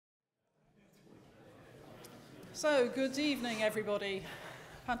So, good evening, everybody.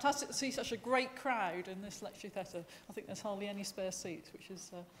 Fantastic to see such a great crowd in this lecture theatre. I think there's hardly any spare seats, which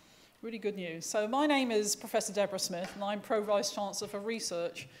is really good news. So, my name is Professor Deborah Smith, and I'm Pro-Vice Chancellor for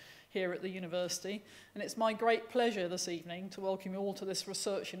Research here at the university. And it's my great pleasure this evening to welcome you all to this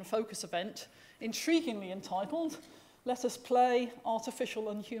Research in Focus event, intriguingly entitled, Let Us Play Artificial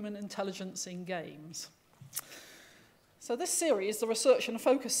and Human Intelligence in Games. So this series, the Research in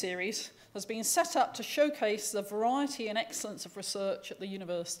Focus series, has been set up to showcase the variety and excellence of research at the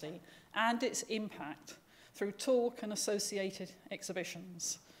university and its impact through talk and associated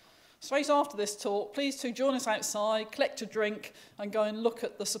exhibitions. Straight after this talk, please do join us outside, collect a drink, and go and look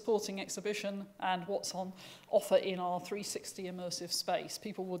at the supporting exhibition and what's on offer in our 360 immersive space.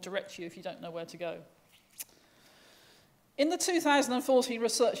 People will direct you if you don't know where to go. In the 2014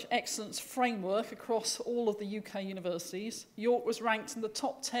 Research Excellence Framework across all of the UK universities, York was ranked in the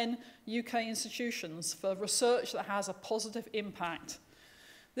top 10 UK institutions for research that has a positive impact.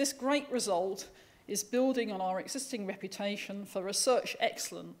 This great result is building on our existing reputation for research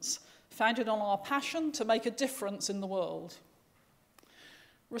excellence, founded on our passion to make a difference in the world.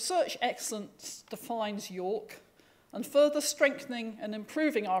 Research excellence defines York, and further strengthening and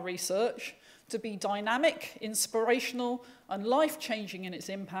improving our research to be dynamic, inspirational, and life-changing in its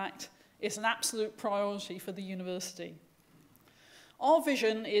impact is an absolute priority for the university. Our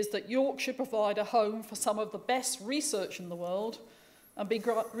vision is that York should provide a home for some of the best research in the world and be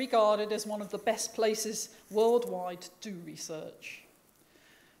regarded as one of the best places worldwide to do research.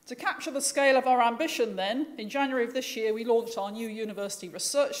 To capture the scale of our ambition then, in January of this year, we launched our new university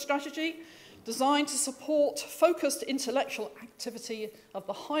research strategy designed to support focused intellectual activity of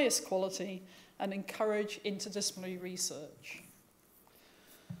the highest quality and encourage interdisciplinary research.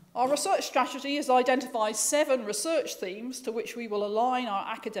 Our research strategy has identified 7 research themes to which we will align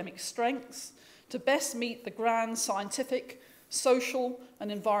our academic strengths to best meet the grand scientific, social,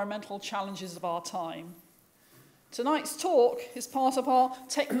 and environmental challenges of our time. Tonight's talk is part of our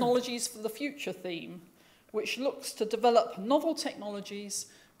Technologies for the Future theme, which looks to develop novel technologies,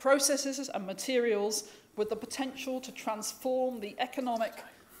 processes and materials with the potential to transform the economic,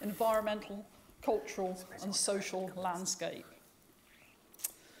 environmental, cultural and social landscape.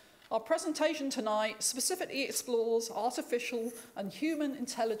 Our presentation tonight specifically explores artificial and human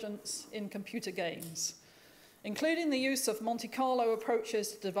intelligence in computer games, including the use of Monte Carlo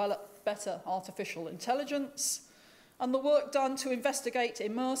approaches to develop better artificial intelligence, and the work done to investigate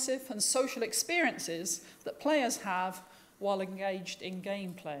immersive and social experiences that players have while engaged in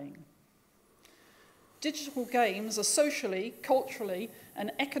game playing. Digital games are socially, culturally,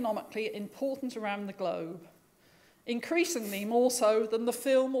 and economically important around the globe, increasingly more so than the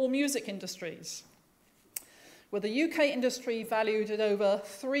film or music industries. With the UK industry valued at over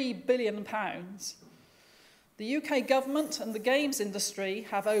 £3 billion, the UK government and the games industry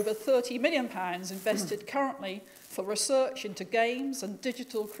have over £30 million invested currently for research into games and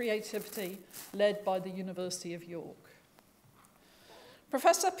digital creativity led by the University of York.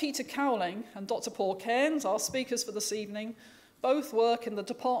 Professor Peter Cowling and Dr. Paul Cairns, our speakers for this evening, both work in the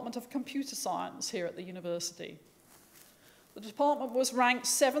Department of Computer Science here at the university. The department was ranked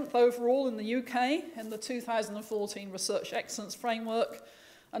 7th overall in the UK in the 2014 Research Excellence Framework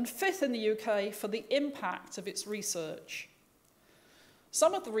and 5th in the UK for the impact of its research.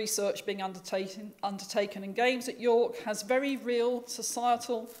 Some of the research being undertaken in games at York has very real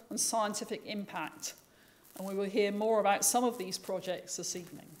societal and scientific impact, and we will hear more about some of these projects this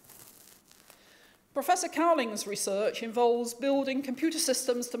evening. Professor Cowling's research involves building computer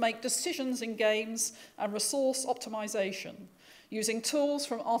systems to make decisions in games and resource optimization, using tools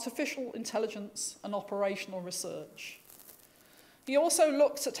from artificial intelligence and operational research. He also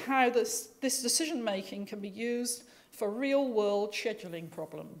looks at how this decision-making can be used for real-world scheduling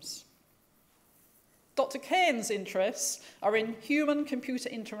problems. Dr. Cairns' interests are in human-computer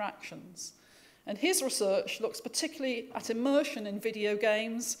interactions, and his research looks particularly at immersion in video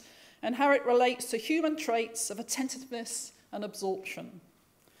games and how it relates to human traits of attentiveness and absorption.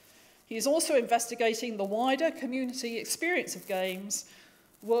 He is also investigating the wider community experience of games,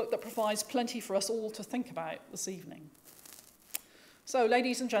 work that provides plenty for us all to think about this evening. So,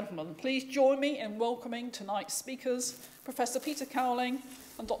 ladies and gentlemen, please join me in welcoming tonight's speakers, Professor Peter Cowling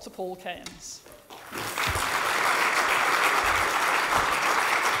and Dr. Paul Cairns.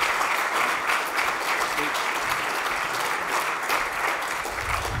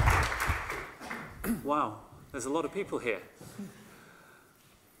 Wow, there's a lot of people here.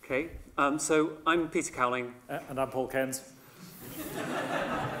 Okay, so I'm Peter Cowling. And I'm Paul Cairns.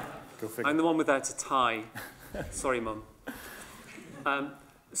 Go figure. I'm the one without a tie. Sorry, Mum.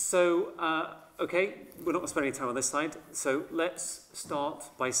 Okay, we're not going to spend any time on this slide. So let's start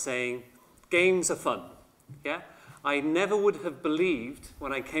by saying games are fun. Yeah? I never would have believed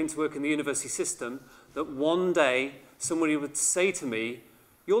when I came to work in the university system that one day somebody would say to me,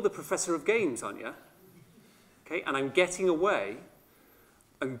 "You're the professor of games, aren't you?" Okay, and I'm getting away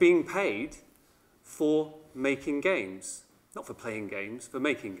and being paid for making games. Not for playing games, for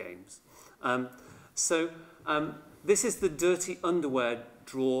making games. This is the dirty underwear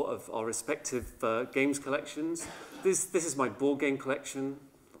drawer of our respective games collections. This is my board game collection.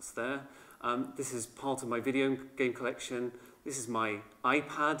 That's there. This is part of my video game collection. This is my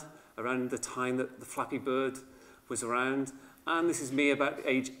iPad around the time that the Flappy Bird was around. And this is me about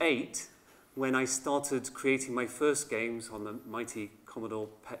age 8 when I started creating my first games on the mighty Commodore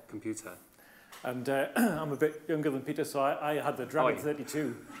PET computer. And I'm a bit younger than Peter, so I had the Dragon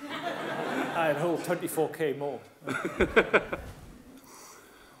 32. I had a whole 24K more.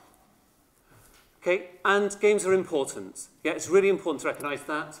 Okay, and games are important. Yeah, it's really important to recognise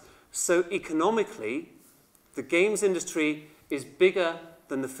that. So economically, the games industry is bigger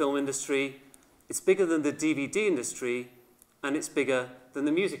than the film industry, it's bigger than the DVD industry, and it's bigger than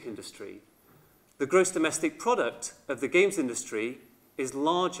the music industry. The gross domestic product of the games industry is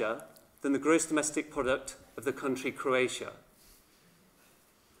larger than the gross domestic product of the country Croatia.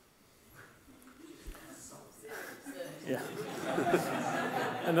 Yeah.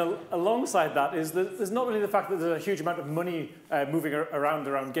 And alongside that is that there's not really the fact that there's a huge amount of money moving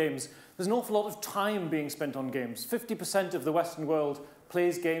around games. There's an awful lot of time being spent on games. 50% of the Western world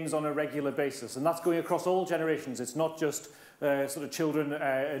plays games on a regular basis, and that's going across all generations. It's not just sort of children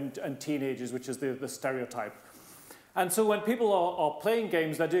and teenagers, which is the stereotype. And so when people are playing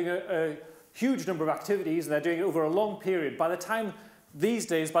games, they're doing a huge number of activities, and they're doing it over a long period. These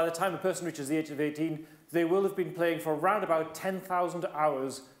days, by the time a person reaches the age of 18, they will have been playing for around about 10,000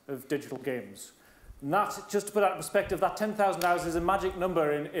 hours of digital games. And that, just to put that in perspective, that 10,000 hours is a magic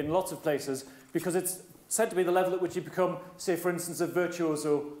number in lots of places because it's said to be the level at which you become, say, for instance, a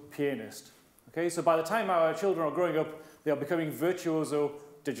virtuoso pianist. Okay, so by the time our children are growing up, they are becoming virtuoso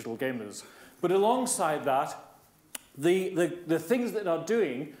digital gamers. But alongside that, the things that they're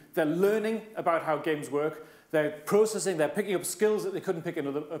doing, they're learning about how games work, they're processing, they're picking up skills that they couldn't pick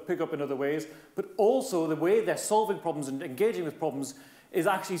up in other ways, but also the way they're solving problems and engaging with problems is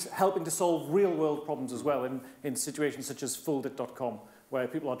actually helping to solve real-world problems as well in situations such as foldit.com, where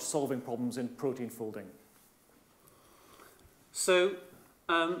people are solving problems in protein folding. So,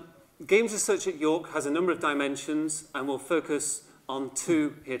 games research at York has a number of dimensions, and we'll focus on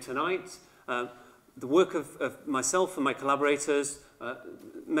 2 here tonight. The work of myself and my collaborators,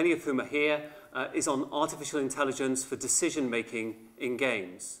 many of whom are here, is on artificial intelligence for decision-making in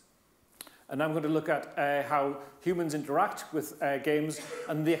games. And I'm going to look at how humans interact with games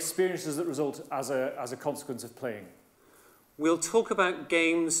and the experiences that result as a consequence of playing. We'll talk about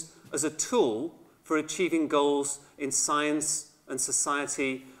games as a tool for achieving goals in science and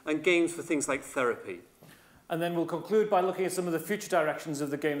society, and games for things like therapy. And then we'll conclude by looking at some of the future directions of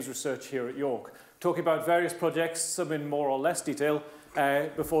the games research here at York, talking about various projects, some in more or less detail,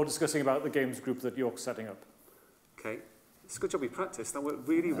 before discussing about the games group that York's setting up. Okay, it's a good job we practiced. That worked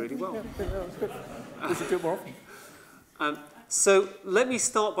really, really well. Yeah, that was good. We should do it more often. So let me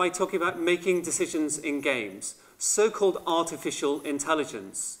start by talking about making decisions in games, so-called artificial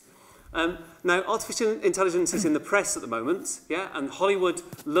intelligence. Now, artificial intelligence is in the press at the moment, yeah, and Hollywood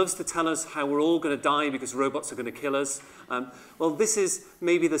loves to tell us how we're all going to die because robots are going to kill us. Well, this is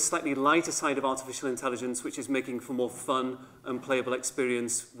maybe the slightly lighter side of artificial intelligence, which is making for more fun and playable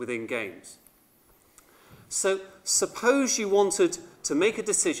experience within games. So, suppose you wanted to make a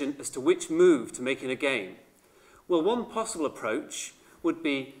decision as to which move to make in a game. Well, one possible approach would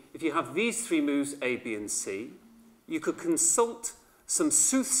be, if you have these 3 moves, A, B, and C, you could consult some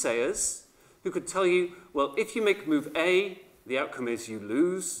soothsayers who could tell you, well, if you make move A, the outcome is you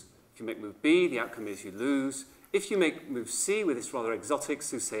lose. If you make move B, the outcome is you lose. If you make move C with this rather exotic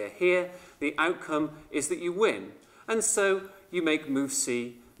soothsayer here, the outcome is that you win. And so you make move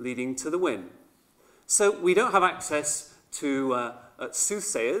C, leading to the win. So we don't have access to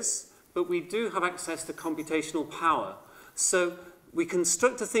soothsayers, but we do have access to computational power. So we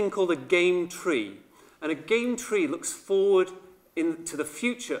construct a thing called a game tree. And a game tree looks forward into the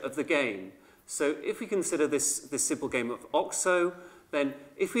future of the game. So if we consider this simple game of OXO, then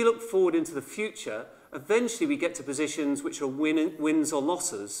if we look forward into the future, eventually we get to positions which are wins or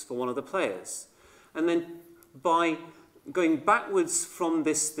losses for one of the players. And then by going backwards from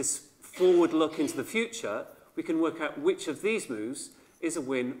this forward look into the future, we can work out which of these moves is a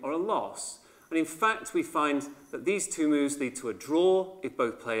win or a loss. And in fact, we find that these two moves lead to a draw if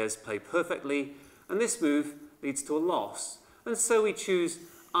both players play perfectly, and this move leads to a loss. And so we choose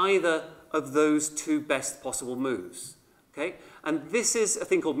either of those two best possible moves. Okay? And this is a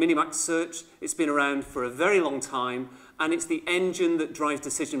thing called minimax search. It's been around for a very long time, and it's the engine that drives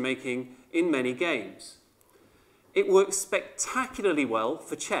decision-making in many games. It works spectacularly well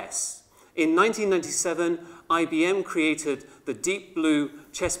for chess. In 1997, IBM created the Deep Blue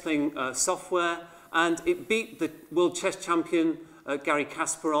chess-playing software, and it beat the world chess champion, Garry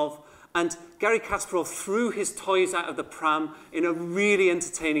Kasparov. And Garry Kasparov threw his toys out of the pram in a really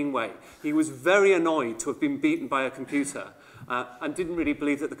entertaining way. He was very annoyed to have been beaten by a computer and didn't really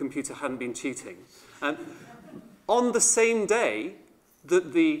believe that the computer hadn't been cheating. On the same day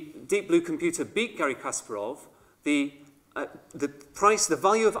that the Deep Blue computer beat Garry Kasparov, the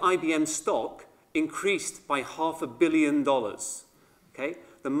value of IBM stock increased by $500 million. Okay?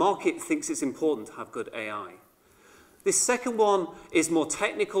 The market thinks it's important to have good AI. This second one is more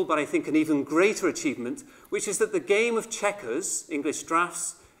technical, but I think an even greater achievement, which is that the game of checkers, English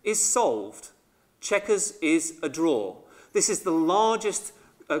drafts, is solved. Checkers is a draw. This is the largest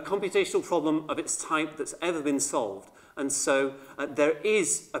computational problem of its type that's ever been solved. And so there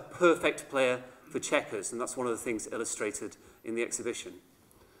is a perfect player for checkers, and that's one of the things illustrated in the exhibition.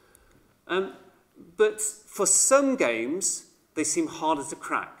 But for some games, they seem harder to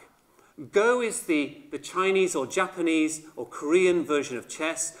crack. Go is the Chinese or Japanese or Korean version of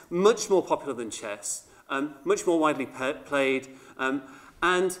chess, much more popular than chess, much more widely played.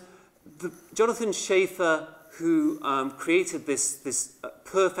 And Jonathan Schaefer, who created this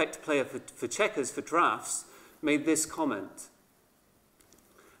perfect player for checkers, for drafts, made this comment.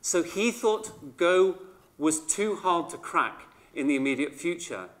 So he thought Go was too hard to crack in the immediate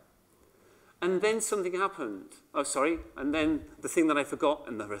future. And then something happened. Oh, sorry. And then the thing that I forgot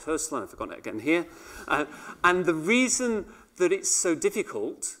in the rehearsal, and I've forgotten it again here. And the reason that it's so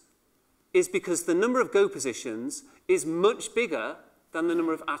difficult is because the number of Go positions is much bigger than the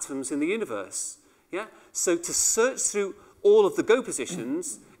number of atoms in the universe. Yeah? So to search through all of the Go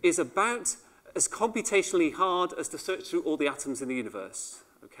positions is about as computationally hard as to search through all the atoms in the universe.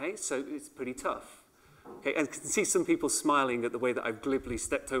 Okay? So it's pretty tough. Okay, and I can see some people smiling at the way that I've glibly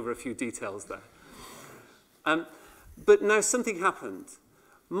stepped over a few details there. But now something happened.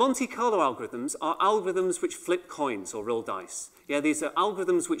 Monte Carlo algorithms are algorithms which flip coins or roll dice. Yeah, these are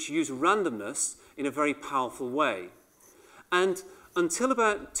algorithms which use randomness in a very powerful way. And until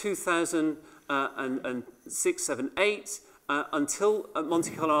about 2006, 7, 8, until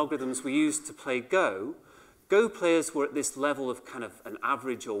Monte Carlo algorithms were used to play Go, Go players were at this level of kind of an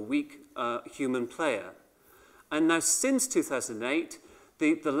average or weak human player. And now since 2008,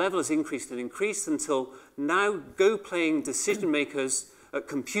 the level has increased and increased until now Go playing decision makers,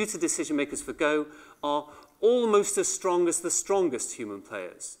 computer decision makers for Go, are almost as strong as the strongest human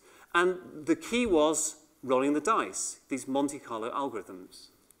players. And the key was rolling the dice, these Monte Carlo algorithms.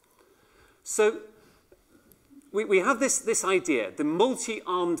 So we have this idea, the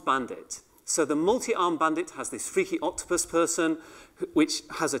multi-armed bandit. So the multi-armed bandit has this freaky octopus person which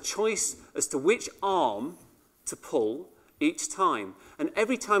has a choice as to which arm to pull each time. And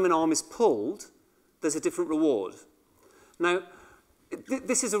every time an arm is pulled, there's a different reward. Now,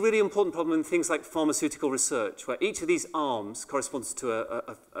 this is a really important problem in things like pharmaceutical research, where each of these arms corresponds to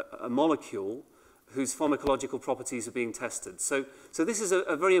a molecule whose pharmacological properties are being tested. So this is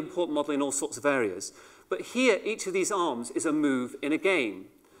a very important model in all sorts of areas. But here, each of these arms is a move in a game.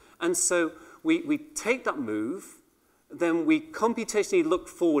 And so we take that move, then we computationally look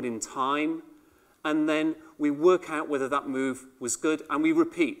forward in time, and then we work out whether that move was good, and we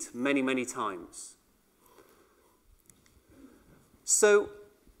repeat many, many times. So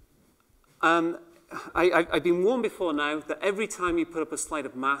I've been warned before now that every time you put up a slide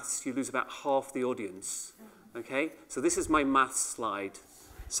of maths, you lose about half the audience. Okay? So this is my maths slide.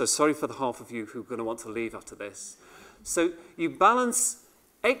 So sorry for the half of you who are going to want to leave after this. So you balance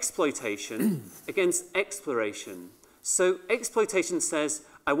exploitation against exploration. So exploitation says,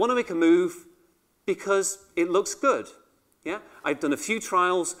 I want to make a move because it looks good. Yeah? I've done a few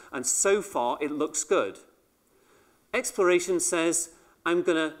trials, and so far it looks good. Exploration says, I'm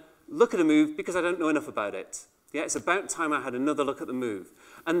going to look at a move because I don't know enough about it. Yeah? It's about time I had another look at the move.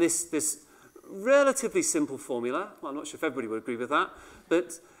 And this relatively simple formula, well, I'm not sure if everybody would agree with that,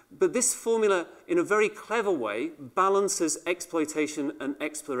 but this formula, in a very clever way, balances exploitation and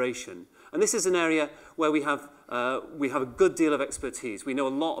exploration. And this is an area where we have a good deal of expertise. We know a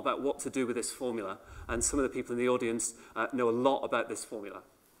lot about what to do with this formula, and some of the people in the audience know a lot about this formula.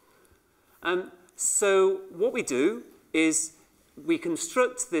 So what we do is, we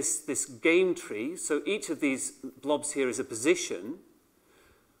construct this game tree. So each of these blobs here is a position.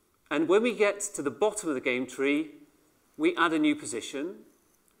 And when we get to the bottom of the game tree, we add a new position.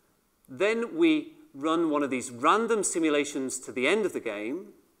 Then we run one of these random simulations to the end of the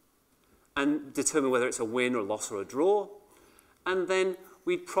game and determine whether it's a win or a loss or a draw. And then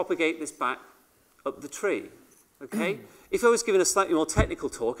we propagate this back up the tree. Okay? If I was given a slightly more technical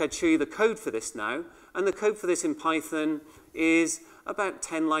talk, I'd show you the code for this now. And the code for this in Python is about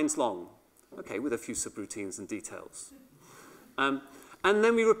 10 lines long. Okay, with a few subroutines and details. And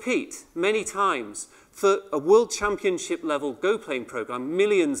then we repeat many times. For a world championship level Go playing program,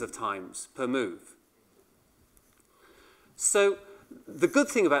 millions of times per move. So the good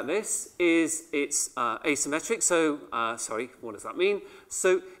thing about this is it's asymmetric. So, sorry, what does that mean?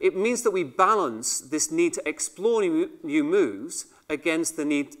 So it means that we balance this need to explore new moves against the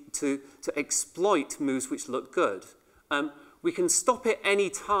need to exploit moves which look good. We can stop it any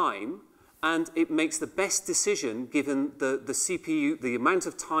time, and it makes the best decision given the CPU, the amount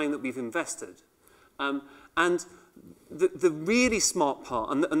of time that we've invested. And the really smart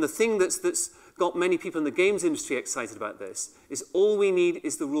part, and the thing that's got many people in the games industry excited about this, is all we need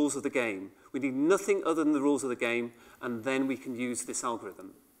is the rules of the game. We need nothing other than the rules of the game, and then we can use this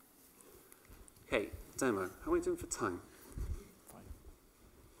algorithm. Okay, demo. How are we doing for time? Fine.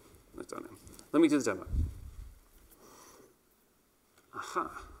 I don't know. Let me do the demo. Aha.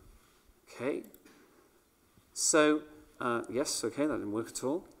 Okay. So, yes, okay, that didn't work at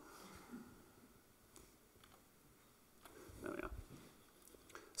all. There we are.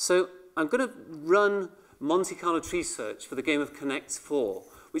 So, I'm going to run Monte Carlo tree search for the game of Connect 4,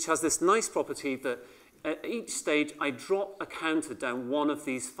 which has this nice property that at each stage I drop a counter down one of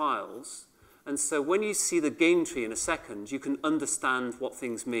these files. And so when you see the game tree in a second, you can understand what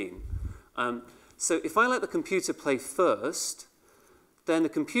things mean. So if I let the computer play first, then the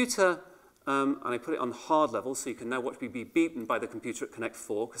computer, and I put it on hard level, so you can now watch me be beaten by the computer at Connect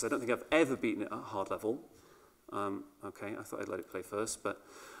 4, because I don't think I've ever beaten it at hard level. Okay, I thought I'd let it play first.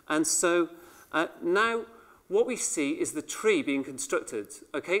 And so now what we see is the tree being constructed.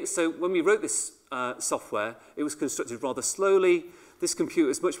 Okay, so when we wrote this software, it was constructed rather slowly. This computer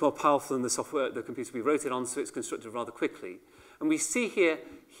is much more powerful than the computer we wrote it on, so it's constructed rather quickly. And we see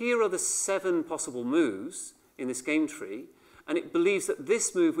here are the 7 possible moves in this game tree, and it believes that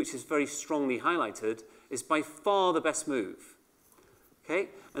this move, which is very strongly highlighted, is by far the best move. Okay,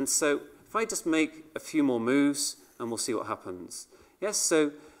 and so if I just make a few more moves, and we'll see what happens. Yes,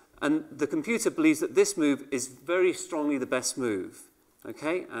 so, and the computer believes that this move is very strongly the best move.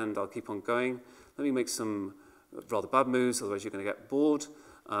 Okay, and I'll keep on going. Let me make some rather bad moves, otherwise you're going to get bored.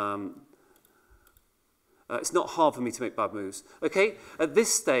 It's not hard for me to make bad moves. Okay, at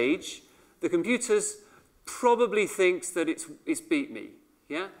this stage, the computer's probably thinks that it's beat me.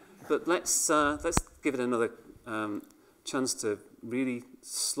 Yeah, but let's give it another chance to really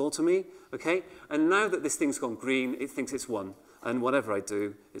slaughter me. Okay, and now that this thing's gone green, it thinks it's won, and whatever I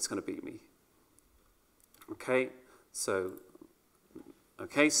do, it's going to beat me. Okay, so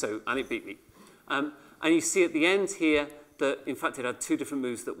and it beat me. And you see at the end here that in fact it had 2 different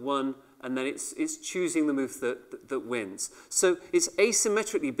moves that won, and then it's choosing the move that wins. So it's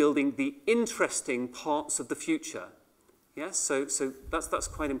asymmetrically building the interesting parts of the future. Yeah, so that's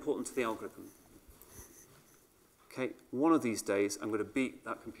quite important to the algorithm. Okay, one of these days I'm going to beat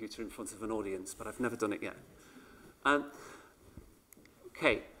that computer in front of an audience, but I've never done it yet.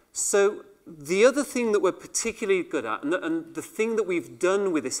 Okay, so the other thing that we're particularly good at, and the thing that we've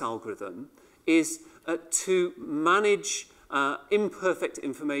done with this algorithm, is to manage imperfect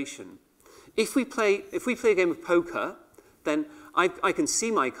information. If we play a game of poker, then I can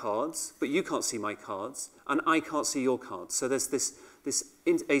see my cards, but you can't see my cards, and I can't see your cards. So there's this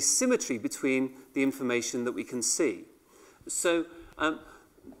asymmetry between the information that we can see. So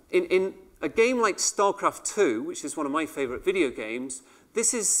in a game like StarCraft 2, which is one of my favorite video games,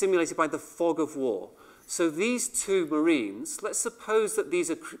 this is simulated by the fog of war. So these 2 Marines, let's suppose that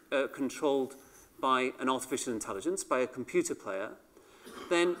these are controlled by an artificial intelligence, by a computer player,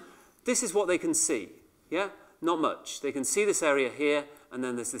 then this is what they can see, yeah? Not much. They can see this area here, and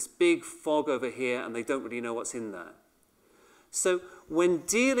then there's this big fog over here, and they don't really know what's in there. So when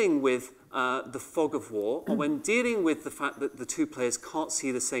dealing with the fog of war, or when dealing with the fact that the 2 players can't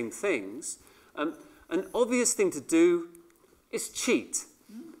see the same things, an obvious thing to do is cheat.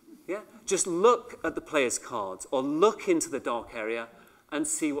 Yeah? Just look at the player's cards, or look into the dark area and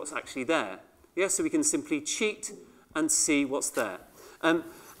see what's actually there. Yeah? So we can simply cheat and see what's there. And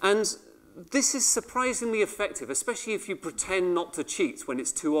this is surprisingly effective, especially if you pretend not to cheat when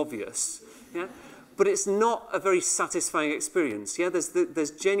it's too obvious. Yeah? but it's not a very satisfying experience. Yeah,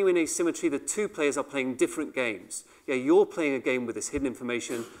 there's genuine asymmetry. The two players are playing different games. Yeah, you're playing a game with this hidden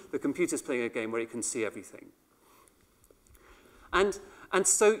information. The computer's playing a game where it can see everything. And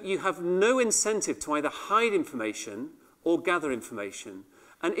so you have no incentive to either hide information or gather information.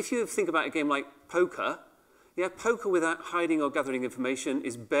 And if you think about a game like poker, yeah, poker without hiding or gathering information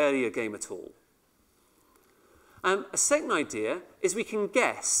is barely a game at all. A second idea is we can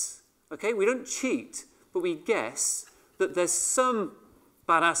guess. Okay, we don't cheat, but we guess that there's some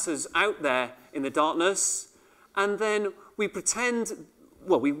badasses out there in the darkness, and then we pretend,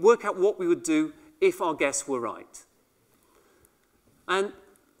 well, we work out what we would do if our guess were right. And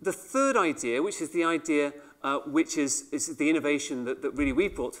the third idea, which is the idea which is the innovation that really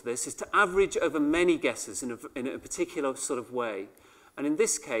we've brought to this, is to average over many guesses in a particular sort of way. And in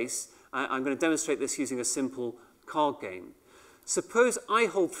this case, I'm going to demonstrate this using a simple card game. Suppose I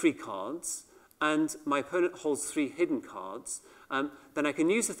hold 3 cards and my opponent holds 3 hidden cards. Then I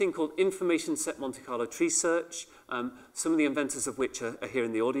can use a thing called information set Monte Carlo tree search, some of the inventors of which are here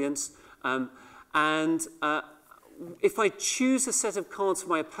in the audience. If I choose a set of cards for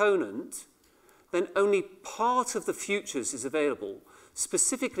my opponent, then only part of the futures is available.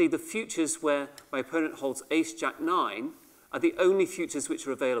 Specifically, the futures where my opponent holds ace, jack, 9 are the only futures which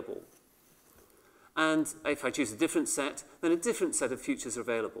are available. And if I choose a different set, then a different set of futures are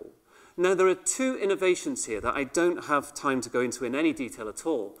available. Now, there are 2 innovations here that I don't have time to go into in any detail at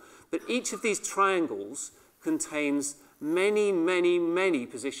all, but each of these triangles contains many, many, many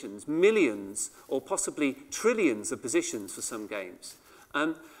positions, millions or possibly trillions of positions for some games.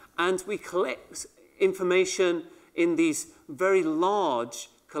 And we collect information in these very large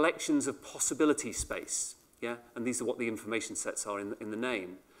collections of possibility space. Yeah? And these are what the information sets are in the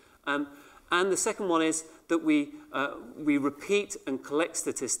name. And the second one is that we repeat and collect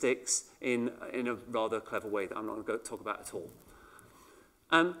statistics in a rather clever way that I'm not going to talk about at all.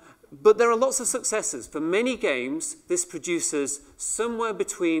 But there are lots of successes. For many games, this produces somewhere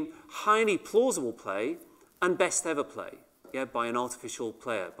between highly plausible play and best ever play, yeah, by an artificial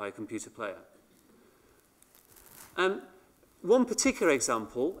player, by a computer player. One particular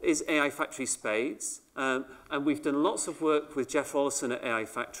example is AI Factory Spades, and we've done lots of work with Jeff Rollison at AI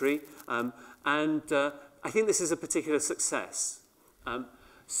Factory, and I think this is a particular success.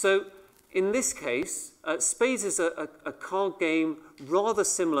 So in this case, Spades is a card game rather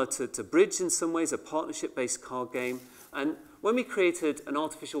similar to Bridge in some ways, a partnership-based card game. And when we created an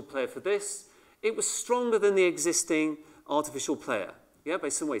artificial player for this, it was stronger than the existing artificial player, yeah, by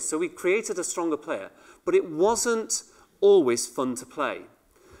some ways. So we created a stronger player, but it wasn't always fun to play.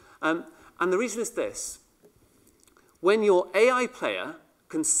 And the reason is this. When your AI player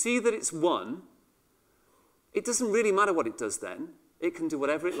can see that it's won, it doesn't really matter what it does then. It can do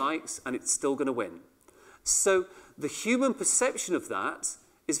whatever it likes, and it's still going to win. So the human perception of that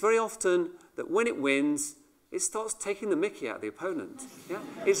is very often that when it wins, it starts taking the mickey out of the opponent. Yeah?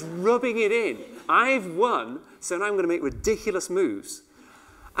 It's rubbing it in. I've won, so now I'm going to make ridiculous moves.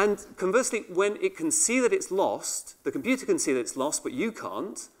 And conversely, when it can see that it's lost, the computer can see that it's lost, but you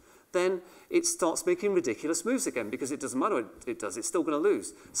can't, then it starts making ridiculous moves again, because it doesn't matter what it does, it's still going to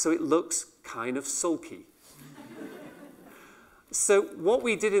lose. So it looks kind of sulky. So what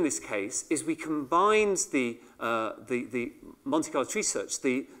we did in this case is we combined the Monte Carlo tree search,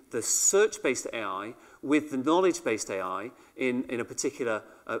 the search-based AI, with the knowledge-based AI in a particular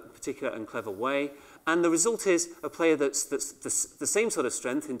and clever way. And the result is a player that's the same sort of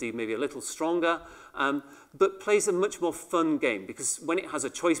strength, indeed maybe a little stronger, but plays a much more fun game, because when it has a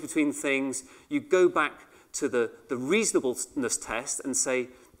choice between things, you go back to the reasonableness test and say,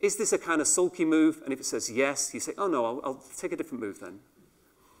 is this a kind of sulky move? And if it says yes, you say, oh no, I'll take a different move then.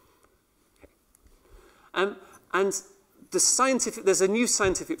 Okay. And there's a new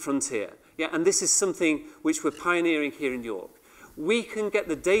scientific frontier, yeah, and this is something which we're pioneering here in York. We can get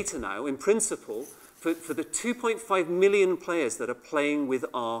the data now, in principle, for the 2.5 million players that are playing with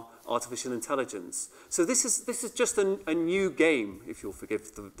our artificial intelligence. So this is just a new game, if you'll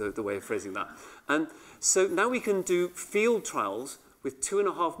forgive the way of phrasing that. And so now we can do field trials with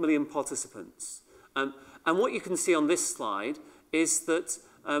 2.5 million participants. And what you can see on this slide is that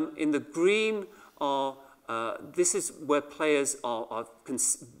in the green this is where players are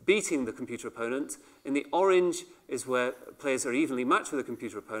beating the computer opponent. In the orange is where players are evenly matched with a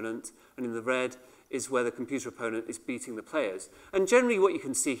computer opponent. And in the red is where the computer opponent is beating the players. And generally what you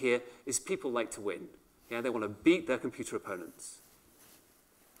can see here is people like to win. Yeah, they want to beat their computer opponents.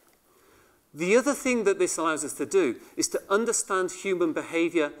 The other thing that this allows us to do is to understand human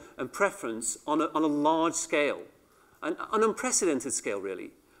behavior and preference on a large scale, an unprecedented scale,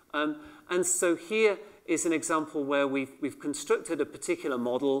 really. And so here is an example where we've constructed a particular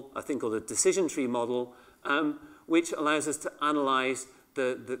model, I think called a decision tree model, which allows us to analyze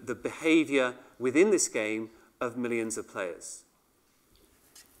the behavior within this game of millions of players.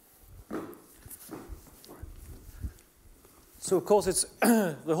 So, of course, it's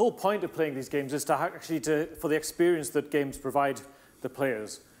the whole point of playing these games is for the experience that games provide the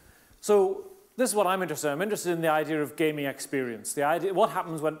players. So this is what I'm interested in. I'm interested in the idea of gaming experience, the idea what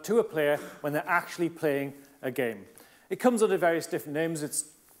happens to a player when they're actually playing a game. It comes under various different names. It's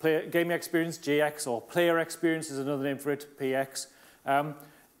gaming experience, GX, or player experience is another name for it, PX.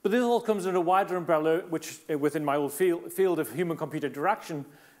 But this all comes under a wider umbrella, which within my old field of human-computer interaction,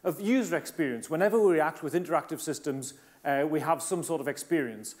 of user experience. Whenever we react with interactive systems, we have some sort of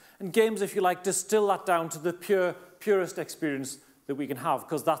experience. And games, if you like, distill that down to the purest experience that we can have,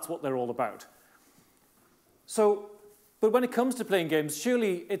 because that's what they're all about. So, but when it comes to playing games,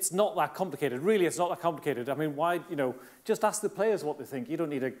 surely it's not that complicated. Really, it's not that complicated. I mean, why, just ask the players what they think. You don't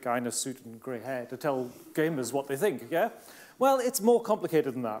need a guy in a suit and grey hair to tell gamers what they think, yeah? Well, it's more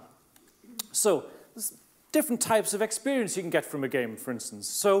complicated than that. So, there's different types of experience you can get from a game, for instance.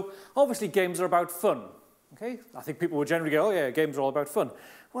 So, obviously, games are about fun. Okay? I think people would generally go, oh yeah, games are all about fun.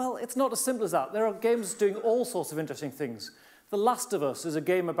 Well, it's not as simple as that. There are games doing all sorts of interesting things. The Last of Us is a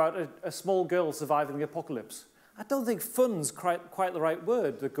game about a small girl surviving the apocalypse. I don't think fun's quite the right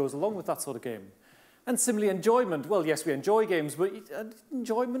word that goes along with that sort of game. And similarly, enjoyment. Well, yes, we enjoy games, but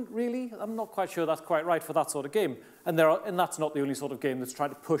enjoyment, really? I'm not quite sure that's quite right for that sort of game. And that's not the only sort of game that's trying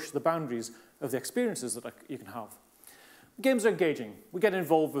to push the boundaries of the experiences that you can have. Games are engaging. We get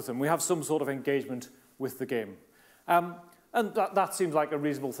involved with them. We have some sort of engagement with the game. And that seems like a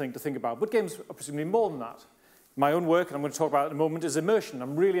reasonable thing to think about. But games are presumably more than that. My own work, and I'm going to talk about it in a moment, is immersion.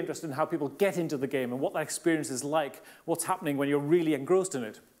 I'm really interested in how people get into the game and what that experience is like, what's happening when you're really engrossed in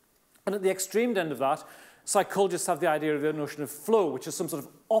it. And at the extreme end of that, psychologists have the idea of the notion of flow, which is some sort of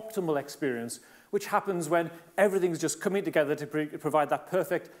optimal experience, which happens when everything's just coming together to provide that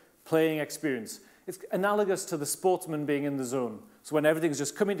perfect playing experience. It's analogous to the sportsman being in the zone. So when everything's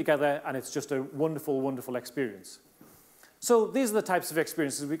just coming together and it's just a wonderful, wonderful experience. So these are the types of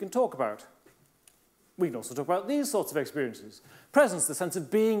experiences we can talk about. We can also talk about these sorts of experiences. Presence, the sense of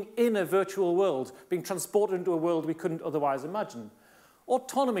being in a virtual world, being transported into a world we couldn't otherwise imagine.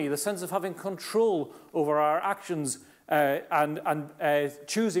 Autonomy, the sense of having control over our actions and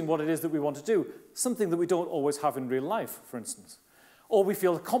choosing what it is that we want to do, something that we don't always have in real life, for instance. Or we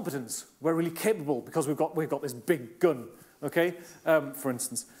feel competence, we're really capable because we've got this big gun, okay, for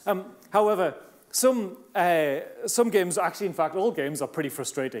instance. However, some games, actually, in fact, all games are pretty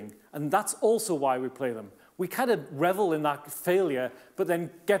frustrating, and that's also why we play them. We kind of revel in that failure, but then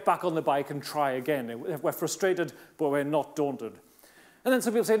get back on the bike and try again. We're frustrated, but we're not daunted. And then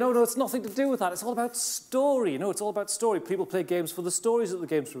some people say, no, it's nothing to do with that. It's all about story. No, it's all about story. People play games for the stories that the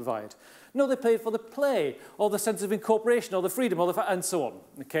games provide. No, they play it for the play, or the sense of incorporation, or the freedom, and so on.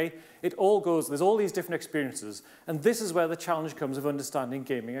 Okay? It all goes, there's all these different experiences, and this is where the challenge comes of understanding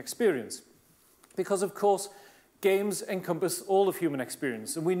gaming experience. Because, of course, games encompass all of human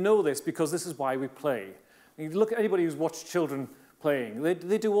experience, and we know this because this is why we play. You look at anybody who's watched children playing,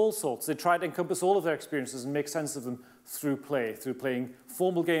 they do all sorts. They try to encompass all of their experiences and make sense of them through playing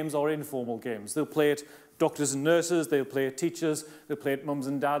formal games or informal games. They'll play it doctors and nurses, they'll play it teachers, they'll play it mums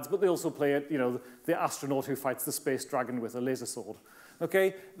and dads, but they also play it, the astronaut who fights the space dragon with a laser sword.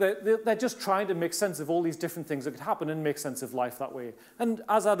 Okay? They're just trying to make sense of all these different things that could happen and make sense of life that way. And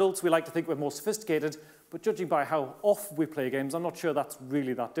as adults, we like to think we're more sophisticated, but judging by how oft we play games, I'm not sure that's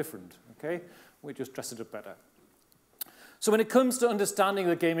really that different. Okay? We just dress it up better. So when it comes to understanding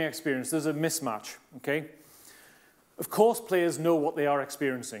the gaming experience, there's a mismatch. Okay? Of course, players know what they are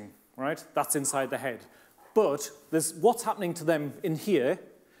experiencing, right? That's inside their head. But there's what's happening to them in here,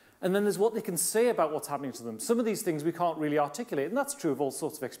 and then there's what they can say about what's happening to them. Some of these things we can't really articulate, and that's true of all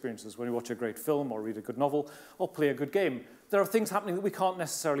sorts of experiences. When you watch a great film or read a good novel or play a good game, there are things happening that we can't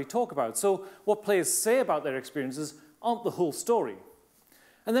necessarily talk about. So what players say about their experiences aren't the whole story.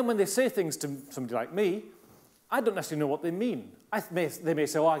 And then when they say things to somebody like me, I don't necessarily know what they mean. They may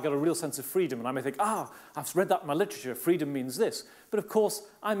say, oh, I got a real sense of freedom, and I may think, I've read that in my literature, freedom means this. But of course,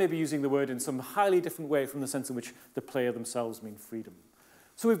 I may be using the word in some highly different way from the sense in which the player themselves mean freedom.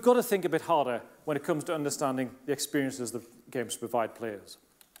 So we've got to think a bit harder when it comes to understanding the experiences that games provide players.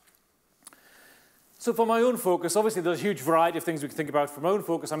 So for my own focus, obviously there's a huge variety of things we can think about. For my own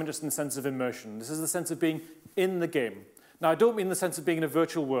focus, I'm interested in the sense of immersion. This is the sense of being in the game. Now, I don't mean the sense of being in a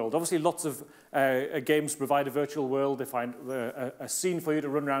virtual world. Obviously, lots of games provide a virtual world. They find a scene for you to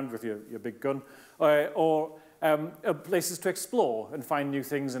run around with your big gun. Or places to explore and find new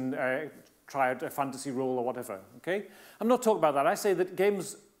things and try out a fantasy role or whatever, okay? I'm not talking about that. I say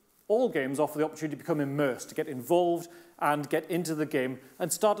that all games offer the opportunity to become immersed, to get involved and get into the game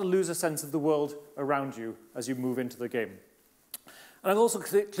and start to lose a sense of the world around you as you move into the game. And I've also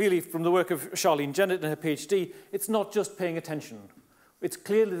clearly, from the work of Charlene Jennett and her PhD, it's not just paying attention. It's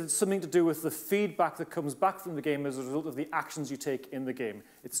clearly something to do with the feedback that comes back from the game as a result of the actions you take in the game.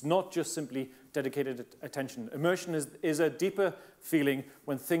 It's not just simply dedicated attention. Immersion is a deeper feeling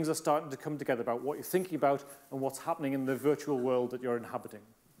when things are starting to come together about what you're thinking about and what's happening in the virtual world that you're inhabiting.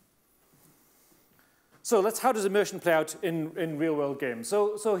 So how does immersion play out in real-world games?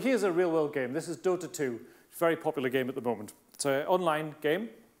 So here's a real-world game. This is Dota 2. It's a very popular game at the moment. It's an online game.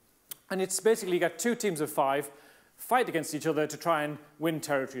 And it's basically got 2 teams of 5 fight against each other to try and win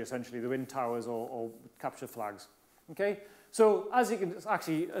territory, essentially, to win towers or capture flags. Okay? So as you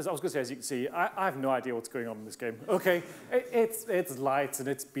can see, I have no idea what's going on in this game. Okay? It's lights and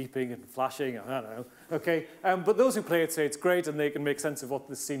it's beeping and flashing, and I don't know. Okay? But those who play it say it's great and they can make sense of what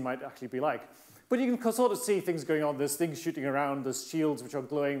this scene might actually be like. But you can sort of see things going on. There's things shooting around. There's shields which are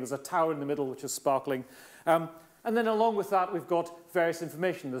glowing. There's a tower in the middle which is sparkling. And then along with that, we've got various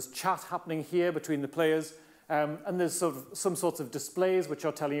information. There's chat happening here between the players. And there's some sorts of displays which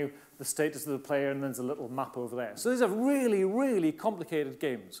are telling you the status of the player, and there's a little map over there. So these are really, really complicated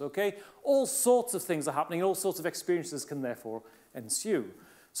games, okay? All sorts of things are happening. All sorts of experiences can therefore ensue.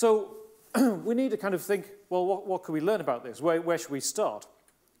 So we need to kind of think, well, what can we learn about this? Where should we start?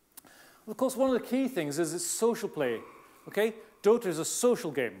 Of course, one of the key things is it's social play, okay? Dota is a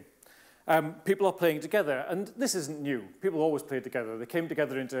social game. People are playing together, and this isn't new. People always played together. They came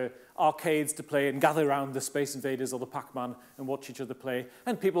together into arcades to play and gather around the Space Invaders or the Pac-Man and watch each other play.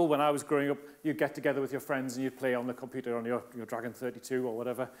 And people, when I was growing up, you'd get together with your friends and you'd play on the computer on your Dragon 32 or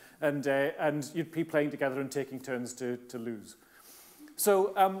whatever, and you'd be playing together and taking turns to lose.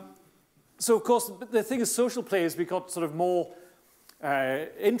 So of course, the thing is, social play has got sort of more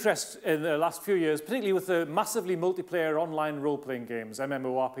interest in the last few years, particularly with the massively multiplayer online role-playing games,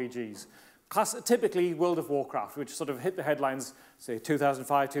 MMORPGs. Typically World of Warcraft, which sort of hit the headlines, say,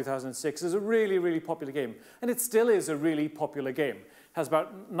 2005, 2006, is a really, really popular game. And it still is a really popular game. It has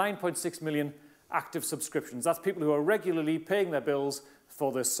about 9.6 million active subscriptions. That's people who are regularly paying their bills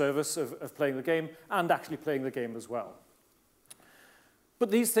for the service of playing the game and actually playing the game as well.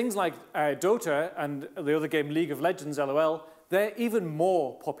 But these things like Dota and the other game, League of Legends, LOL, they're even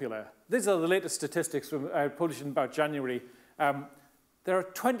more popular. These are the latest statistics from, published in about January. There are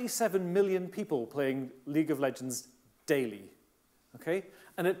 27 million people playing League of Legends daily. Okay?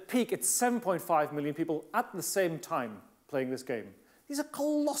 And at peak, it's 7.5 million people at the same time playing this game. These are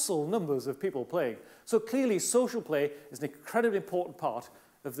colossal numbers of people playing. So clearly, social play is an incredibly important part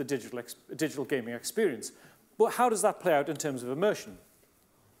of the digital gaming experience. But how does that play out in terms of immersion?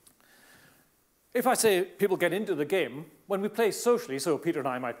 If I say people get into the game, when we play socially, so Peter and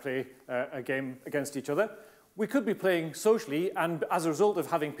I might play a game against each other, we could be playing socially, and as a result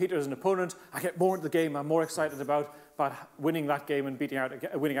of having Peter as an opponent, I get more into the game, I'm more excited about winning that game and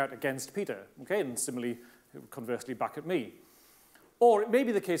winning out against Peter, okay? And similarly, conversely, back at me. Or it may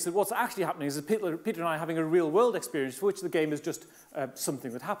be the case that what's actually happening is that Peter and I are having a real-world experience for which the game is just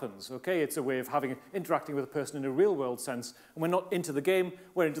something that happens, okay? It's a way of interacting with a person in a real-world sense, and we're not into the game,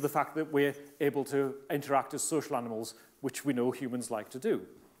 we're into the fact that we're able to interact as social animals, which we know humans like to do.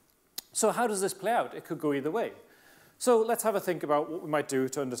 So how does this play out? It could go either way. So let's have a think about what we might do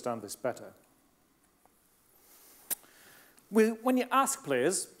to understand this better. When you ask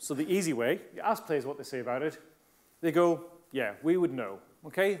players, so the easy way, you ask players what they say about it, they go, yeah, we would know,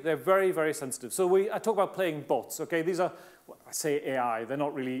 okay? They're very, very sensitive. So I talk about playing bots, okay? These are, I say AI, they're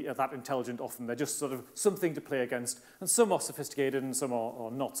not really that intelligent often. They're just sort of something to play against. And some are sophisticated and some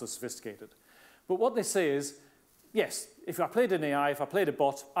are not so sophisticated. But what they say is, yes, if I played an AI, if I played a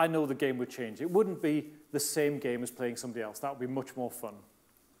bot, I know the game would change. It wouldn't be the same game as playing somebody else. That would be much more fun,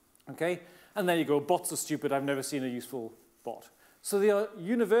 okay? And there you go, bots are stupid. I've never seen a useful bot. So they are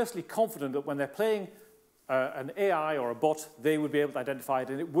universally confident that when they're playing an AI or a bot, they would be able to identify it,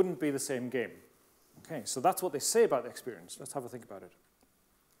 and it wouldn't be the same game. Okay, so that's what they say about the experience. Let's have a think about it.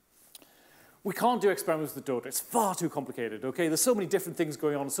 We can't do experiments with Dota. It's far too complicated, okay? There's so many different things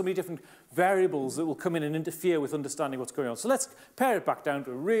going on, so many different variables that will come in and interfere with understanding what's going on. So let's pare it back down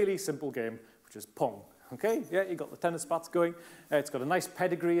to a really simple game, which is Pong, okay? Yeah, you've got the tennis bats going. It's got a nice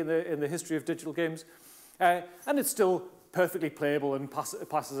pedigree in the history of digital games. And it's still perfectly playable and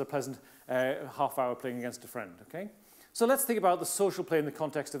passes a pleasant half hour playing against a friend, okay? So let's think about the social play in the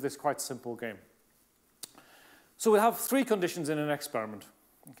context of this quite simple game. So we'll have 3 conditions in an experiment,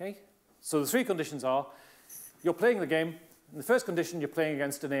 okay? So the 3 conditions are, you're playing the game. In the first condition, you're playing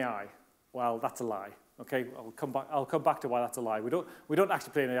against an AI. Well, that's a lie. Okay, I'll come back to why that's a lie. We don't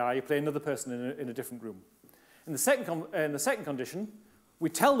actually play an AI. You play another person in a different room. In the second condition, we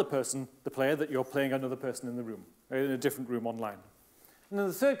tell the player, that you're playing another person in the room, in a different room online. And in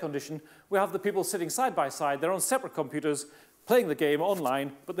the third condition, we have the people sitting side by side. They're on separate computers, playing the game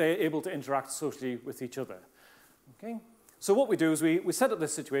online, but they're able to interact socially with each other. Okay? So what we do is we set up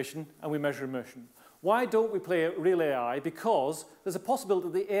this situation and we measure immersion. Why don't we play a real AI? Because there's a possibility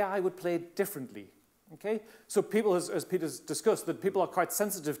that the AI would play differently. Okay? So people, as Peter's discussed, that people are quite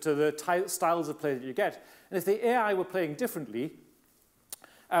sensitive to the styles of play that you get. And if the AI were playing differently,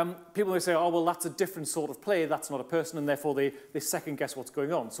 people may say, oh, well, that's a different sort of play, that's not a person, and therefore they second guess what's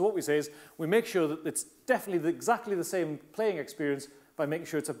going on. So what we say is we make sure that it's definitely exactly the same playing experience by making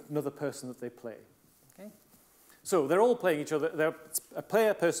sure it's another person that they play. Okay? So they're all playing each other, they're a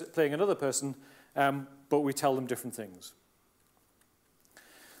player playing another person, but we tell them different things.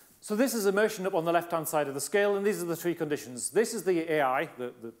 So this is immersion up on the left-hand side of the scale, and these are the three conditions. This is the AI,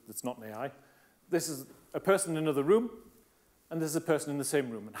 that's not an AI. This is a person in another room, and this is a person in the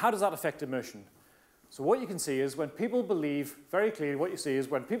same room. And how does that affect immersion? So what you can see is when people believe, very clearly what you see is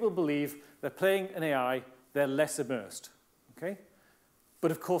when people believe they're playing an AI, they're less immersed, okay?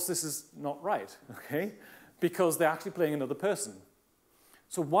 But of course this is not right, okay? Because they're actually playing another person.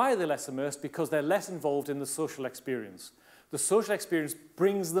 So why are they less immersed? Because they're less involved in the social experience. The social experience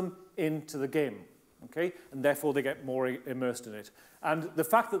brings them into the game, okay? And therefore they get more immersed in it. And the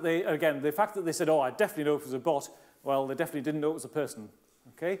fact that they said, oh, I definitely know if it was a bot, well, they definitely didn't know it was a person,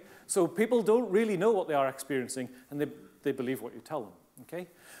 okay? So people don't really know what they are experiencing, and they believe what you tell them, okay?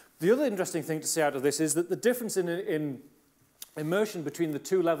 The other interesting thing to say out of this is that the difference in immersion between the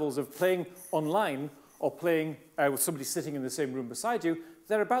two levels of playing online or playing with somebody sitting in the same room beside you,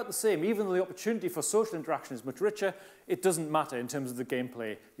 they're about the same. Even though the opportunity for social interaction is much richer, it doesn't matter in terms of the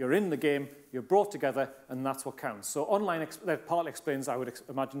gameplay. You're in the game, you're brought together, and that's what counts. So online, that partly explains, I would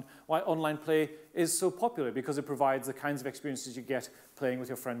imagine, why online play is so popular, because it provides the kinds of experiences you get playing with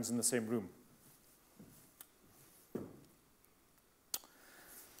your friends in the same room.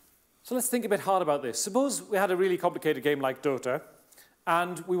 So let's think a bit hard about this. Suppose we had a really complicated game like Dota,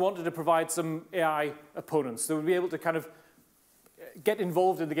 and we wanted to provide some AI opponents that would be able to kind of get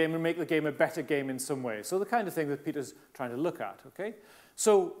involved in the game and make the game a better game in some way. So the kind of thing that Peter's trying to look at, okay?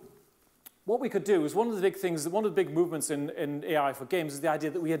 So what we could do is one of the big movements in AI for games is the idea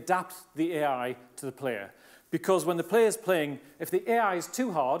that we adapt the AI to the player. Because when the player's playing, if the AI is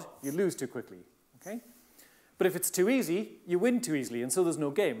too hard, you lose too quickly, okay? But if it's too easy, you win too easily, and so there's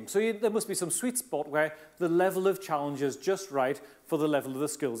no game. So there must be some sweet spot where the level of challenge is just right for the level of the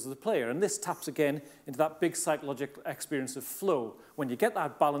skills of the player. And this taps again into that big psychological experience of flow. When you get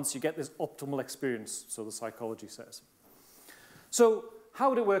that balance, you get this optimal experience, so the psychology says. So how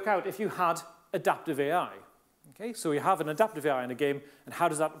would it work out if you had adaptive AI? Okay, so you have an adaptive AI in a game, and how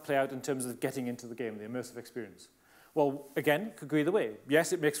does that play out in terms of getting into the game, the immersive experience? Well, again, it could go either way.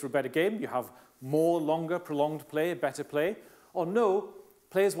 Yes, it makes for a better game. You have more, longer, prolonged play, better play. Or no,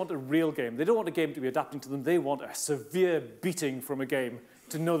 players want a real game. They don't want a game to be adapting to them. They want a severe beating from a game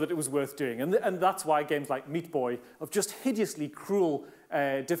to know that it was worth doing. And that's why games like Meat Boy, of just hideously cruel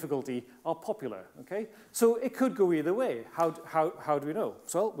difficulty, are popular. Okay? So it could go either way. How do we know?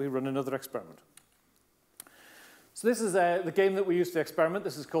 So we run another experiment. So this is the game that we used to experiment.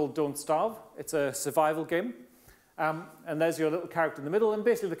 This is called Don't Starve. It's a survival game. And there's your little character in the middle, and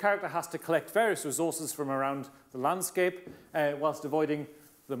basically the character has to collect various resources from around the landscape whilst avoiding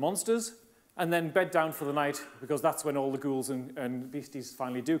the monsters, and then bed down for the night, because that's when all the ghouls and beasties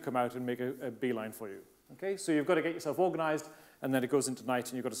finally do come out and make a beeline for you. Okay, so you've got to get yourself organized, and then it goes into night,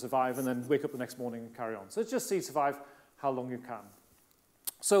 and you've got to survive, and then wake up the next morning and carry on. So it's just see survive how long you can.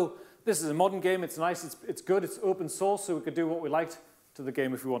 So this is a modern game. It's nice, it's good, it's open source, so we could do what we liked to the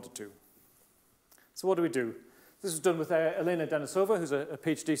game if we wanted to. So what do? This was done with Elena Denisova, who's a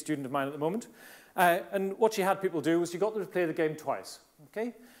PhD student of mine at the moment. And what she had people do was she got them to play the game twice.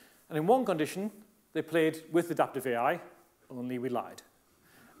 Okay? And in one condition, they played with adaptive AI, only we lied.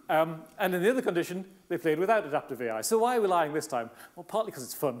 And in the other condition, they played without adaptive AI. So why are we lying this time? Well, partly because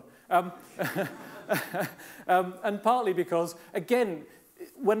it's fun. And partly because, again,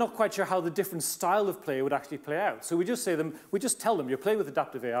 we're not quite sure how the different style of play would actually play out. So we just tell them, you're playing with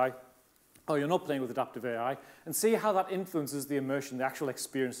adaptive AI, or you're not playing with adaptive AI, and see how that influences the immersion, the actual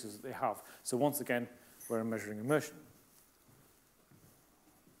experiences that they have. So once again, we're measuring immersion.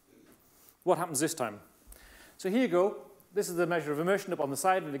 What happens this time? So here you go. This is the measure of immersion up on the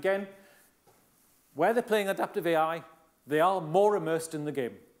side, and again, where they're playing adaptive AI, they are more immersed in the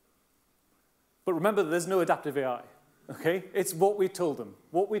game. But remember, there's no adaptive AI, okay? It's what we told them.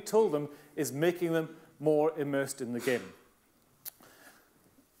 What we told them is making them more immersed in the game.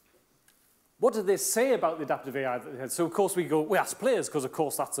 What did they say about the adaptive AI that they had? So, of course, we ask players, because, of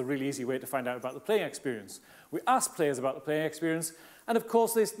course, that's a really easy way to find out about the playing experience. We ask players about the playing experience, and, of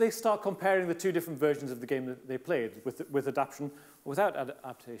course, they start comparing the two different versions of the game that they played, with adaptation or without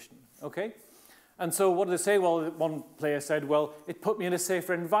adaptation, okay? And so what did they say? Well, one player said, well, it put me in a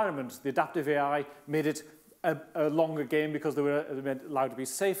safer environment. The adaptive AI made it a longer game because they were allowed to be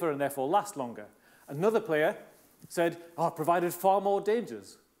safer and therefore last longer. Another player said, oh, it provided far more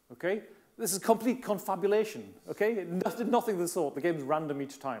dangers, okay? This is complete confabulation, okay? It did nothing of the sort. The game's random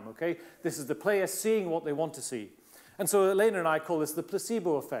each time, okay? This is the player seeing what they want to see. And so Elena and I call this the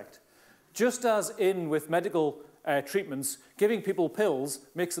placebo effect. Just as with medical treatments, giving people pills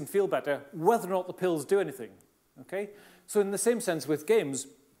makes them feel better, whether or not the pills do anything, okay? So in the same sense with games,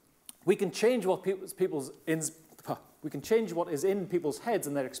 we can change what we can change what is in people's heads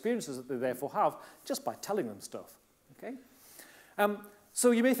and their experiences that they therefore have just by telling them stuff, okay?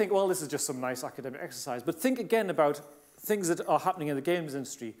 So you may think, well, this is just some nice academic exercise, but think again about things that are happening in the games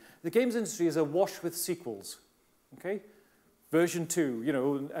industry. The games industry is awash with sequels, okay? Version 2, you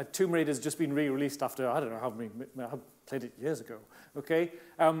know, Tomb Raider's just been re-released after, I don't know how many, I played it years ago, okay?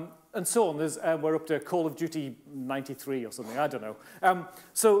 And so on. We're up to Call of Duty 93 or something, I don't know.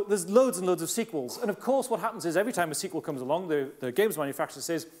 So there's loads and loads of sequels. And of course, what happens is every time a sequel comes along, the games manufacturer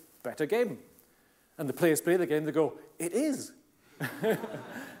says, better game. And the players play the game, they go, it is.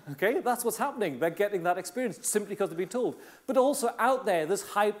 Okay, that's what's happening. They're getting that experience simply because they've been told. But also out there, there's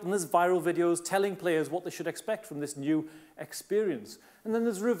hype and there's viral videos telling players what they should expect from this new experience. And then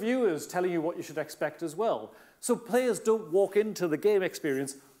there's reviewers telling you what you should expect as well. So players don't walk into the game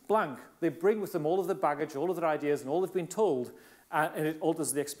experience blank. They bring with them all of their baggage, all of their ideas, and all they've been told, and it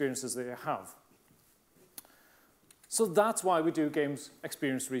alters the experiences they have. So that's why we do games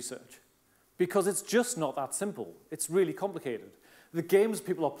experience research. Because it's just not that simple. It's really complicated. The games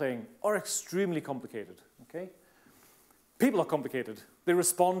people are playing are extremely complicated, okay? People are complicated. They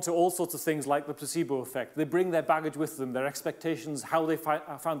respond to all sorts of things like the placebo effect. They bring their baggage with them, their expectations, how they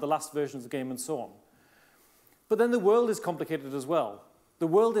found the last version of the game, and so on. But then the world is complicated as well. The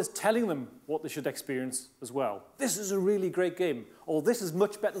world is telling them what they should experience as well. This is a really great game, or this is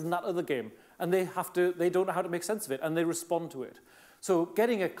much better than that other game. And they don't know how to make sense of it, and they respond to it. So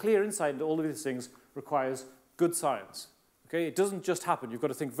getting a clear insight into all of these things requires good science. Okay? It doesn't just happen. You've got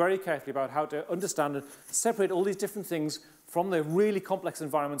to think very carefully about how to understand and separate all these different things from the really complex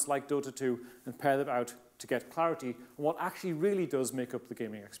environments like Dota 2 and pair them out to get clarity on what actually really does make up the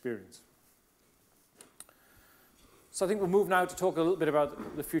gaming experience. So I think we'll move now to talk a little bit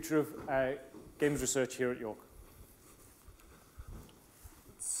about the future of games research here at York.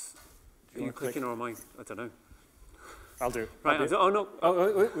 Are you clicking or am I? I don't know. I'll do. Right. I'll do. Oh, no.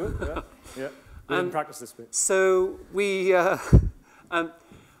 Oh, yeah. We didn't practice this bit. So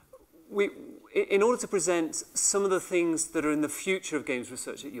in order to present some of the things that are in the future of games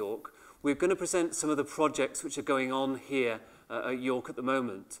research at York, we're going to present some of the projects which are going on here at York at the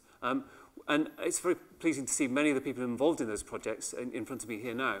moment. And it's very pleasing to see many of the people involved in those projects in front of me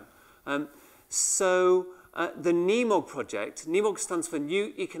here now. The NEMOG project, NEMOG stands for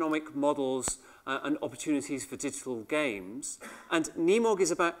New Economic Models and Opportunities for Digital Games. And NEMOG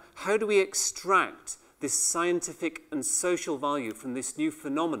is about how do we extract this scientific and social value from this new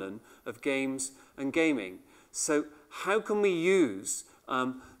phenomenon of games and gaming. So how can we use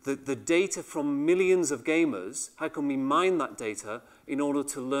the data from millions of gamers, how can we mine that data in order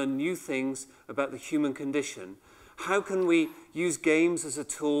to learn new things about the human condition? How can we use games as a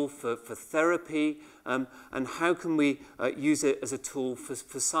tool for therapy? And how can we use it as a tool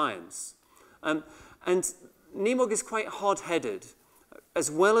for science? And NEMOG is quite hard-headed, as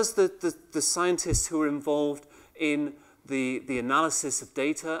well as the scientists who are involved in the analysis of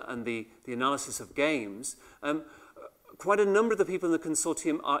data and the analysis of games. Quite a number of the people in the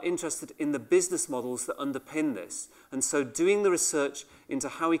consortium are interested in the business models that underpin this. And so doing the research into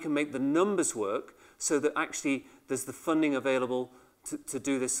how we can make the numbers work so that actually there's the funding available to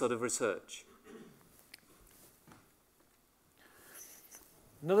do this sort of research.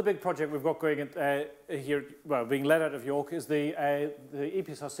 Another big project we've got going here, well, being led out of York, is the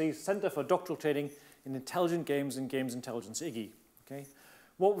EPSRC Centre for Doctoral Training in Intelligent Games and Games Intelligence, IGGI. Okay?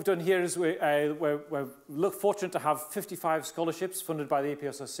 What we've done here is we're fortunate to have 55 scholarships funded by the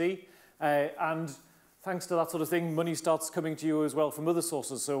EPSRC, and thanks to that sort of thing, money starts coming to you as well from other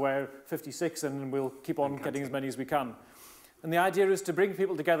sources. So we're 56, and we'll keep on getting as many as we can. And the idea is to bring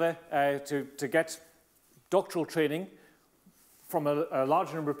people together to get doctoral training from a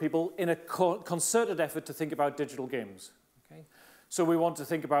large number of people in a concerted effort to think about digital games. Okay? So we want to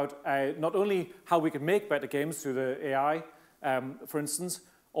think about not only how we can make better games through the AI, for instance,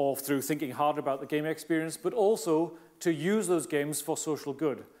 or through thinking hard about the game experience, but also to use those games for social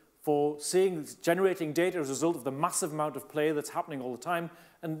good, for generating data as a result of the massive amount of play that's happening all the time,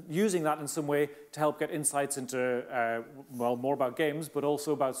 and using that in some way to help get insights into, well, more about games, but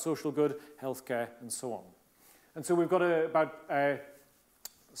also about social good, healthcare, and so on. And so we've got about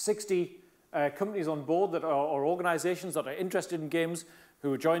 60 companies on board that are, or organizations that are interested in games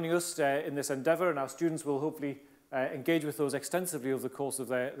who are joining us in this endeavor, and our students will hopefully engage with those extensively over the course of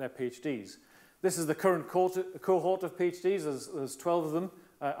their PhDs. This is the current cohort of PhDs. There's 12 of them.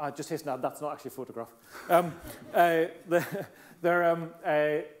 I just hasten to add, that's not actually a photograph. They're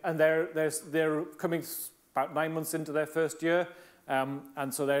coming about 9 months into their first year,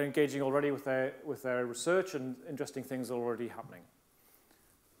 and so they're engaging already with their research, and interesting things are already happening.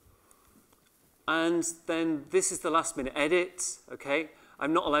 And then this is the last minute edit, okay?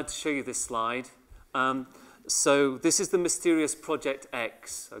 I'm not allowed to show you this slide. So this is the mysterious Project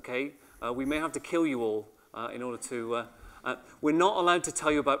X, okay? We may have to kill you all in order to... we're not allowed to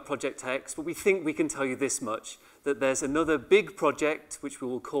tell you about Project X, but we think we can tell you this much, that there's another big project, which we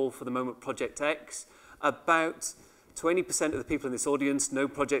will call for the moment Project X. About 20% of the people in this audience know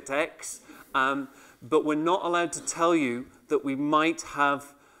Project X, but we're not allowed to tell you that we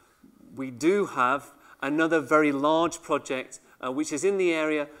do have another very large project, which is in the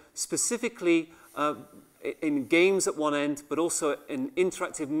area specifically in games at one end, but also in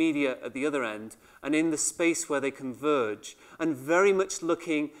interactive media at the other end, and in the space where they converge, and very much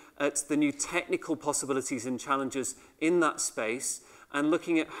looking at the new technical possibilities and challenges in that space, and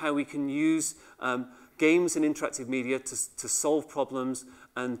looking at how we can use games and interactive media to solve problems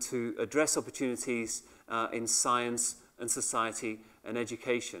and to address opportunities in science and society and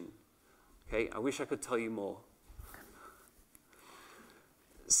education. Okay, I wish I could tell you more.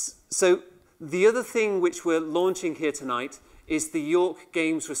 So the other thing which we're launching here tonight is the York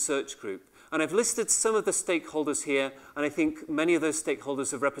Games Research Group. And I've listed some of the stakeholders here, and I think many of those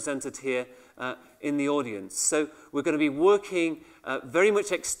stakeholders are represented here in the audience. So we're going to be working very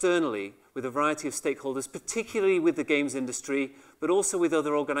much externally with a variety of stakeholders, particularly with the games industry, but also with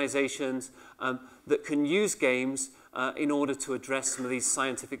other organizations that can use games in order to address some of these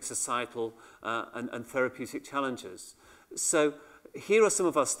scientific, societal, and therapeutic challenges. So here are some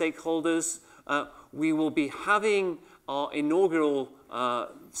of our stakeholders. We will be having our inaugural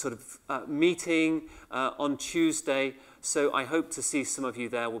meeting on Tuesday. So I hope to see some of you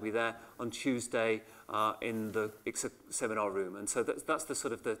there. We'll be there on Tuesday in the seminar room. And so that's the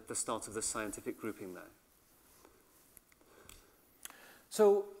sort of the start of the scientific grouping there.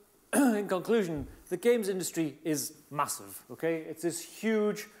 So in conclusion, the games industry is massive, okay? It's this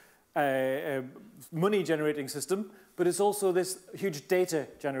huge money-generating system, but it's also this huge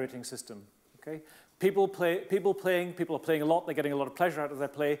data-generating system, okay? People are playing a lot, they're getting a lot of pleasure out of their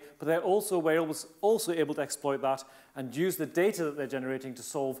play, but we're also able to exploit that and use the data that they're generating to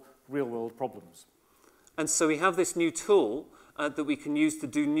solve real-world problems. And so we have this new tool that we can use to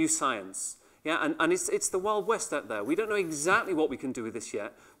do new science. Yeah, and it's the Wild West out there. We don't know exactly what we can do with this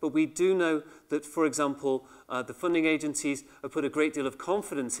yet, but we do know that, for example, the funding agencies have put a great deal of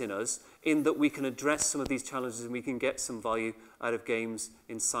confidence in us in that we can address some of these challenges and we can get some value out of games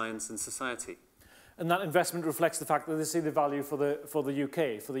in science and society. And that investment reflects the fact that they see the value for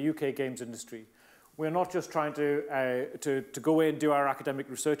the UK games industry. We're not just trying to go in and do our academic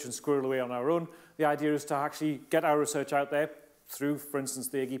research and squirrel away on our own. The idea is to actually get our research out there through, for instance,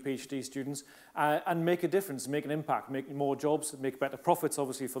 the IGGI PhD students, and make a difference, make an impact, make more jobs, make better profits,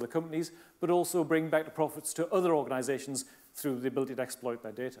 obviously, for the companies, but also bring better profits to other organizations through the ability to exploit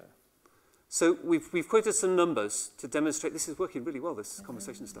their data. So we've quoted some numbers to demonstrate this is working really well, this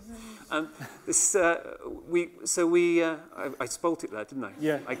conversation stuff. I spoilt it there, didn't I?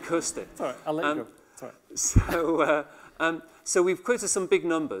 Yeah. I cursed it. It's all right, I'll let you go. It's all right. So we've quoted some big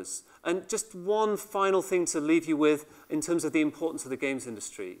numbers. And just one final thing to leave you with in terms of the importance of the games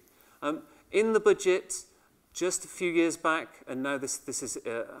industry. In the budget, just a few years back, and now this has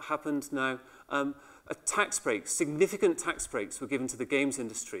happened now, a tax break, significant tax breaks were given to the games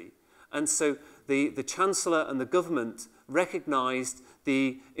industry. And so the Chancellor and the government recognised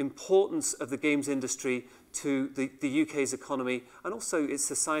the importance of the games industry to the UK's economy and also its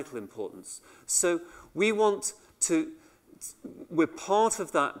societal importance. So we're part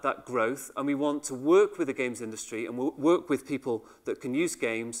of that growth, and we want to work with the games industry and work with people that can use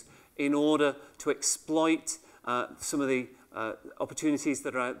games in order to exploit some of the opportunities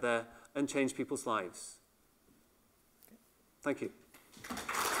that are out there and change people's lives. Thank you.